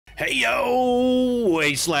Hey yo,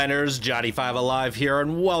 Wastelanders, Johnny5 Alive here,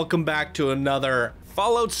 and welcome back to another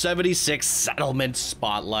Fallout 76 Settlement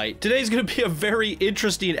Spotlight. Today's going to be a very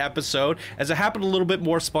interesting episode, as it happened a little bit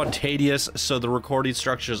more spontaneous, so the recording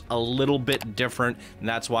structure is a little bit different, and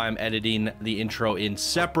that's why I'm editing the intro in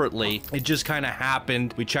separately. It just kind of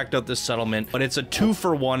happened. We checked out this settlement, but it's a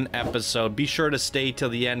 2-for-1 episode. Be sure to stay till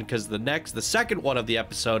the end, because the second one of the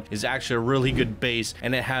episode is actually a really good base,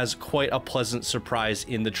 and it has quite a pleasant surprise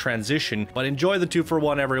in the transition. But enjoy the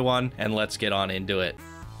 2-for-1, everyone, and let's get on into it.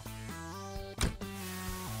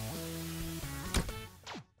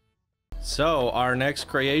 So, our next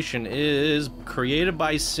creation is created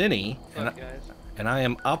by Siinny, and I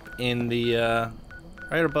am up in the,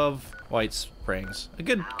 right above White Springs. A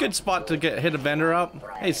good spot to hit a vendor up.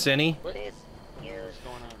 Hey, Siinny.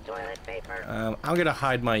 I'm gonna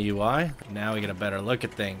hide my UI. Now we get a better look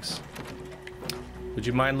at things. Would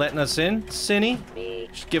you mind letting us in, Siinny?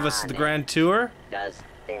 Just give us the grand tour.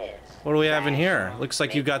 What do we have in here? Looks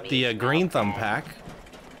like you got the green thumb pack.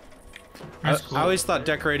 I always thought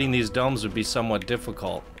decorating these domes would be somewhat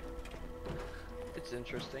difficult. It's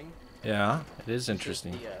interesting. Yeah, it is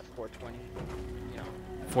interesting. The 420, you know.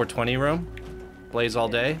 420 room? Blaze all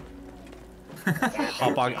day?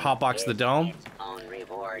 Hotbox the dome?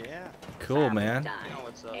 Yeah. Cool, man. You know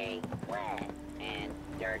what's up.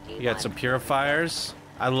 You got some purifiers.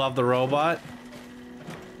 I love the robot.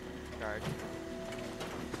 Guard.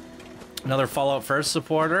 Another Fallout First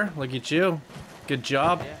supporter. Look at you. Good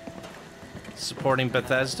job. Yeah. Supporting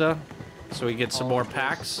Bethesda, so we get some more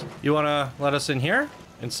packs. You wanna let us in here?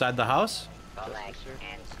 Inside the house?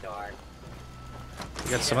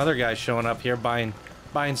 We got some other guys showing up here buying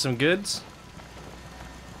some goods.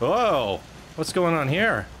 Whoa! What's going on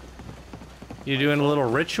here? You doing a little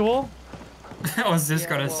ritual? I was just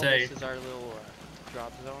gonna say. This is our little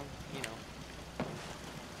drop zone, you know.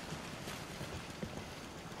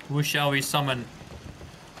 Who shall we summon?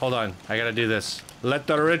 Hold on, I gotta do this. Let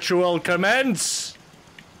the ritual commence!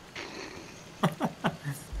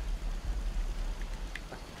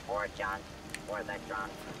 More junk for the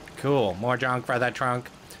trunk. Cool, more junk for that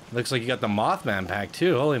trunk. Looks like you got the Mothman pack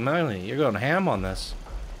too. Holy moly, you're going ham on this.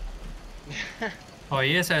 Oh,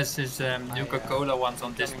 he has his Coca-Cola ones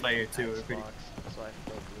on display too. So I built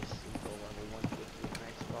this simple level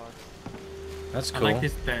 150 box. That's I cool. like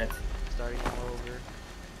this bed. Starting all over.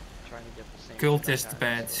 Trying to get the same. Cultist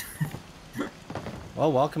bed.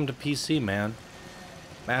 Well, welcome to PC, man.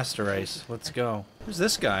 Master Race, let's go. Who's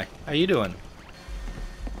this guy? How you doing?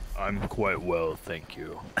 I'm quite well, thank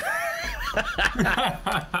you.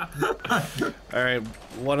 Alright,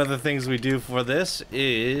 one of the things we do for this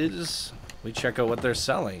is we check out what they're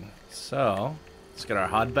selling. So, let's get our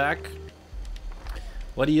HUD back.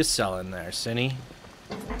 What are you selling there, Siinny?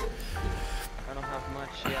 I don't have much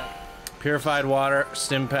yet. Purified water,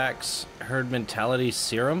 stim packs, herd mentality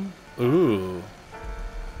serum. Ooh.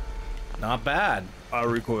 Not bad. I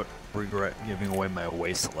regret giving away my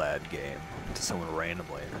Wasteland game to someone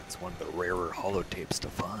randomly. It's one of the rarer holotapes to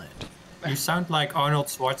find. You sound like Arnold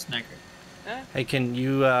Schwarzenegger. Hey, can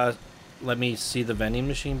you let me see the vending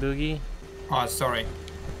machine, Boogie? Oh, sorry.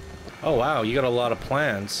 Oh wow, you got a lot of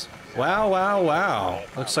plans. Wow, wow, wow.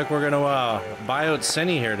 Looks like we're gonna buy out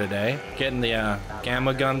Siinny here today. Getting the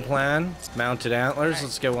gamma gun plan. Mounted antlers,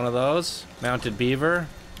 let's get one of those. Mounted beaver.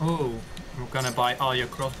 Oh, I'm gonna buy all your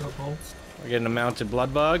crossbow bolts. We're getting a mounted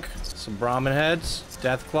blood bug. Some Brahmin heads.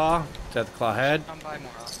 Death claw head. Come by more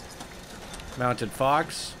often. Mounted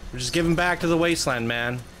fox. We're just giving back to the wasteland,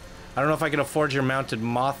 man. I don't know if I can afford your mounted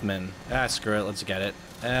Mothman. Ah, screw it, let's get it.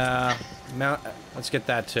 Let's get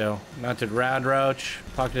that too. Mounted rad roach,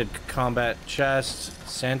 pocketed combat chest,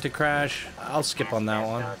 Santa crash. I'll skip on that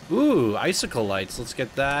one. Ooh, icicle lights. Let's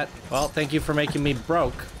get that. Well, thank you for making me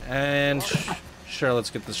broke. And sure, let's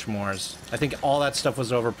get the s'mores. I think all that stuff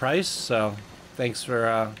was overpriced, so thanks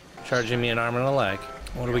for charging me an arm and a leg.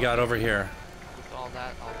 What do we got over here? With all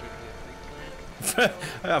that, I'll give you a free plan.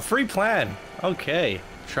 A free plan. Okay.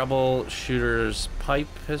 Troubleshooter's pipe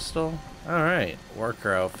pistol. All right.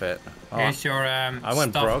 Worker outfit. Oh, Here's your I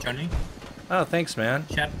went stuff, broke. Johnny. Oh, thanks, man.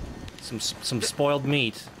 Chat. Some spoiled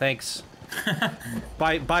meat. Thanks.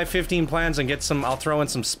 buy 15 plans and get some. I'll throw in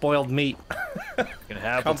some spoiled meat. You can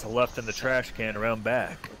have what's left in the trash can around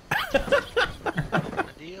back.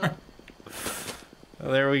 Deal.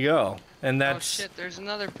 There we go. And Oh that's shit, there's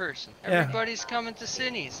another person. Yeah. Everybody's coming to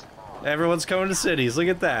Siinny's. everyone's coming to cities. Look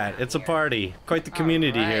at that. It's a party. Quite the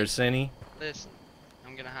community here, Alright. Siinny. Listen,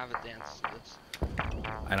 I'm gonna have a dance to this.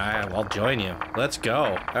 And I'll join you. Let's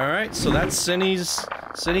go. All right, so that's Siinny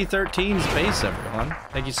 13's base, everyone.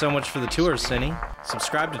 Thank you so much for the tour, Siinny.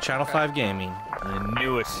 Subscribe to Channel 5 Gaming. I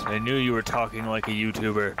knew it. I knew you were talking like a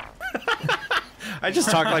YouTuber. I just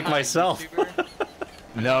talk like myself.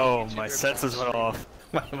 No, my senses went off.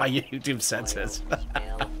 my YouTube senses.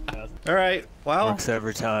 All right, well. Works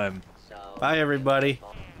every time. Bye, everybody.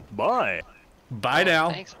 Bye. Bye now.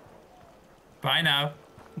 Thanks. Bye now.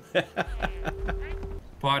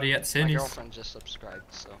 Party at My Siinny's. girlfriend just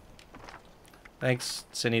subscribed, so. Thanks,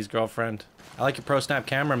 Siinny's girlfriend. I like your pro snap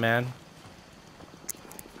camera, man.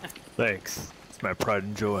 Thanks. It's my pride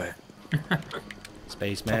and joy.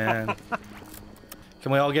 Spaceman.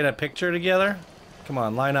 Can we all get a picture together? Come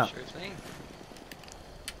on, line up. Sure thing.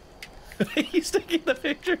 He's taking the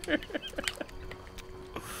picture.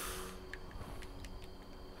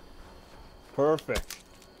 Perfect.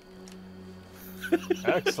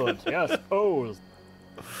 Excellent. Yes, pose.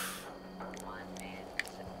 One man's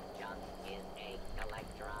junk is a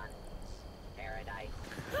electron's paradise.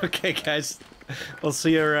 Okay, guys. We'll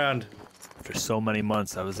see you around. After so many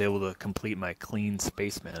months, I was able to complete my clean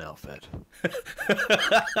spaceman outfit.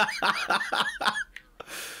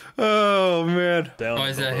 Oh, man. Oh,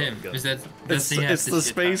 is that him? Is that? It's the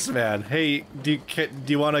spaceman. Hey, do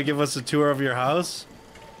you want to give us a tour of your house?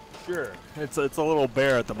 Sure. It's a little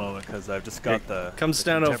bare at the moment because I've just got Come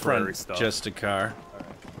stand up contemporary front, stuff. just a car.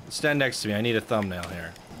 Stand next to me. I need a thumbnail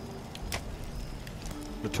here.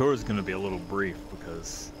 The tour is going to be a little brief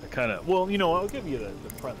because I kind of... Well, you know, I'll give you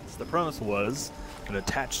the premise. The premise was an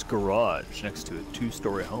attached garage next to a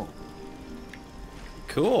 2-story home.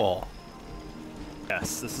 Cool.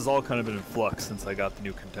 Yes, this has all kind of been in flux since I got the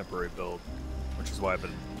new contemporary build, which is why I've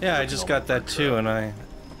been... Yeah, I just got that too, and I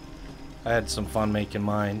had some fun making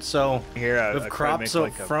mine. So, Here, I with tried to crops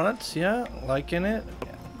make up front, yeah, liking it.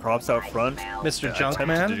 Crops out front. Mr. I attempted to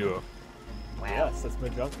Junkman. do a... Well, Yes, that's my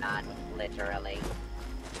junk. not literally.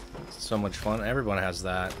 So much fun. Everyone has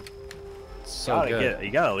that. It's so good.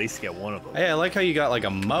 You gotta at least get one of them. Hey, I like how you got like a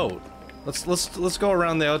moat. Let's go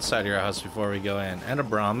around the outside of your house before we go in. And a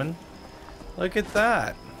Brahmin. Look at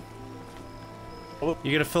that. Oh.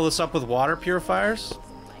 You gonna fill this up with water purifiers?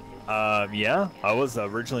 Yeah. I was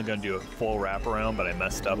originally gonna do a full wraparound, but I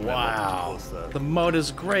messed up. Wow. And I The moat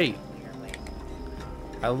is great.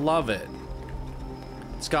 I love it.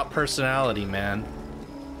 It's got personality, man.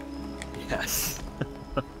 Yes.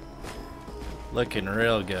 Looking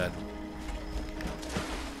real good.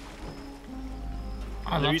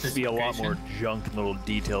 There used to be a lot more junk and little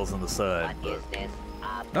details on the side, What but is this?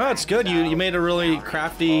 No, it's good. You made a really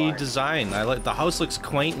crafty design. I like the house looks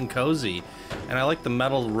quaint and cozy, and I like the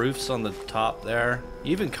metal roofs on the top there.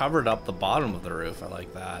 You even covered up the bottom of the roof. I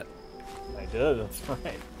like that. I did. That's right.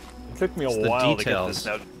 It took me It's a the while details. to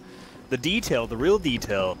get this. Now, the real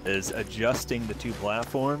detail, is adjusting the 2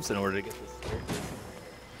 platforms in order to get this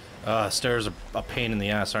staircase. Stairs are a pain in the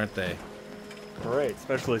ass, aren't they? Right,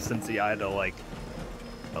 especially since I had to like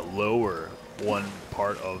lower one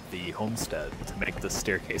part of the homestead to make the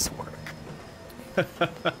staircase work.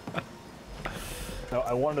 So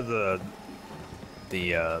I wanted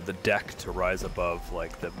the deck to rise above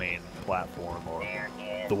like the main platform or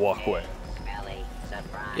the walkway. Smelly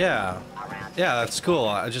surprise Yeah. around Yeah, that's cool.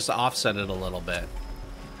 I just offset it a little bit.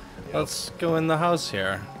 Let's go in the house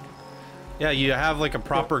here. Yeah, you have like a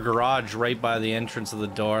proper garage right by the entrance of the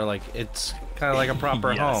door. Like it's kind of like a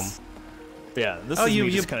proper home. Yeah, this Oh, is you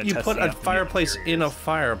me just kinda put testing a out the new fireplace in a interiors.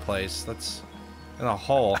 fireplace. That's in a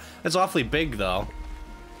hole. It's awfully big though.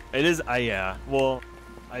 It is, yeah. Well,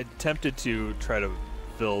 I attempted to try to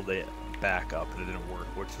fill the back up and it didn't work,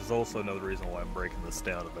 which is also another reason why I'm breaking this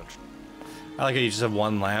down eventually. I like how you just have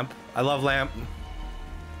one lamp. I love lamp.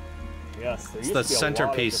 Yes, there It's used the to be a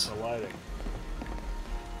centerpiece. lot of different lighting.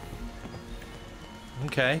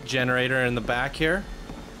 Okay, generator in the back here.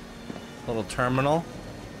 Little terminal.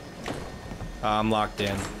 I'm locked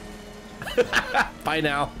in. Bye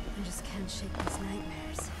now. I just can't shake these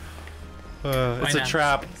nightmares. It's Bye a now.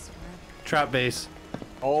 trap. I swear. Trap base.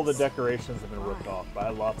 All the decorations have been ripped off. I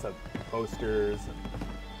had lots of posters and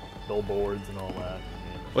billboards and all that.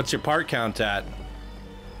 What's your part count at?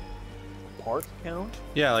 Part count?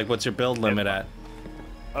 Yeah, like what's your build limit at?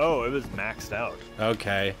 Oh, it was maxed out.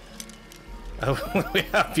 Okay. Oh, we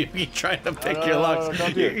have you trying to pick your no, locks. no,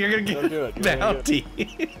 don't do it. You're gonna Don't do it. get You're gonna bounty.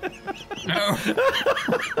 No.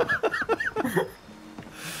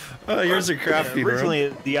 Oh, yours are crafty, bro.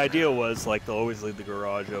 Originally, the idea was like they'll always leave the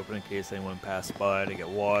garage open in case anyone passed by to get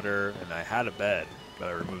water, and I had a bed, but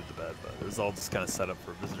I removed the bed. But it was all just kind of set up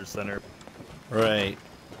for a visitor center. Right.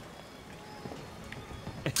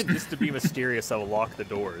 Just to be mysterious, I will lock the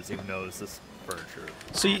doors, even though it's just furniture.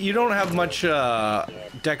 So you don't have much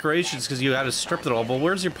decorations because you had to strip it all. But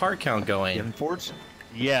where's your part count going? Unfortunately,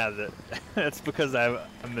 yeah, that's because I'm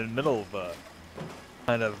in the middle of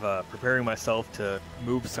kind of preparing myself to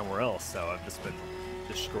move somewhere else. So I've just been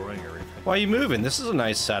destroying everything. Why are you moving? This is a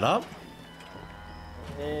nice setup.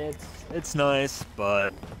 It's nice,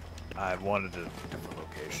 but I wanted a different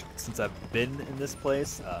location. Since I've been in this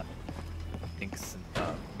place, I think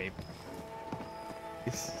maybe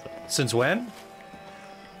Since when?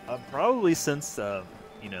 probably since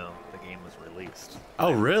you know, the game was released.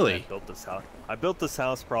 Oh, really? I built this house. I built this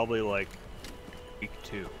house probably like week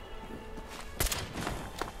 2.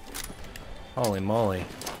 Holy moly.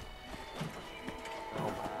 Oh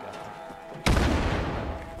my god.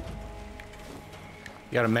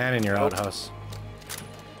 You got a man in your outhouse.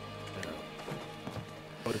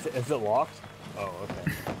 Oh, is it locked? Oh,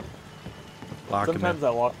 okay. Lock him in. Sometimes I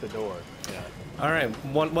lock the door. Yeah. All right,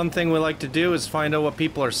 one thing we like to do is find out what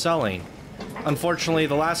people are selling. Unfortunately,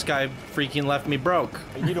 the last guy freaking left me broke.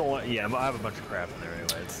 You don't want. Yeah, I have a bunch of crap in there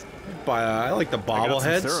anyways. I like the I got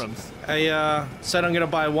some bobbleheads. serums. I said I'm gonna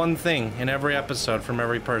buy one thing in every episode from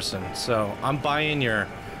every person, so I'm buying your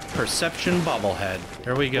perception bobblehead.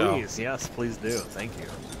 Here we go. Please, yes, please do. Thank you.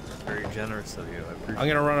 Very generous of you. I appreciate I'm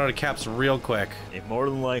gonna run out of caps real quick. it. More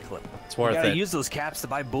than likely. It's worth You gotta it. use those caps to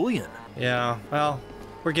buy bullion. Yeah, well,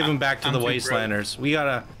 we're giving back to I'm the too broke. Wastelanders. We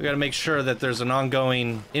gotta make sure that there's an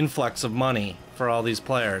ongoing influx of money for all these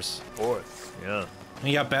players. Of course. Yeah.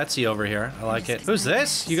 You got Betsy over here. I like it. Who's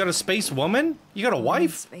this? You got a space woman? You got a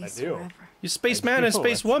wife? Space I do. forever. You space I man and do,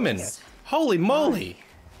 space that's woman. nice. Holy moly.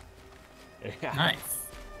 Yeah.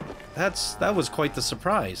 Nice. That was quite the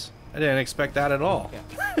surprise. I didn't expect that at all.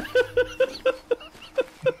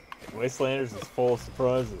 Wastelanders is full of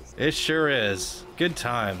surprises. It sure is. Good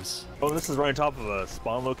times. Oh, this is right on top of a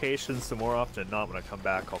spawn location, so more often than not, when I come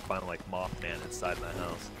back, I'll find like Mothman inside my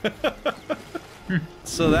house.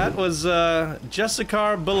 So that was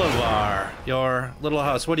Jessica Boulevard, your little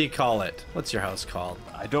house. What do you call it? What's your house called?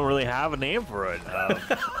 I don't really have a name for it.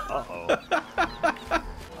 Uh-oh.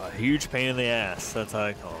 A huge pain in the ass, that's how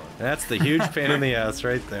I call it. That's the huge pain in the ass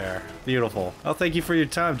right there. Beautiful. Well, thank you for your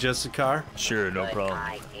time, Jessica. Sure, no problem.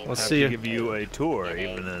 We'll Have see to you. give you a tour,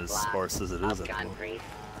 even as sparse as it is. At the moment.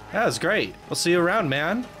 That was great. We'll see you around,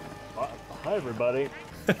 man. Hi, everybody.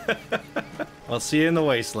 I'll see you in the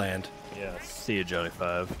wasteland. Yeah, see you, Johnny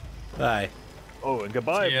 5. Bye. Oh, and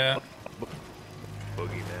goodbye. Yeah.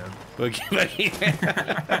 Boogie man. Boogie.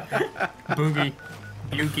 Boogie.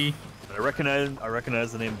 Yuki. I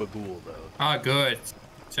recognize the name Bagul though. Ah, good.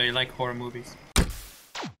 So you like horror movies?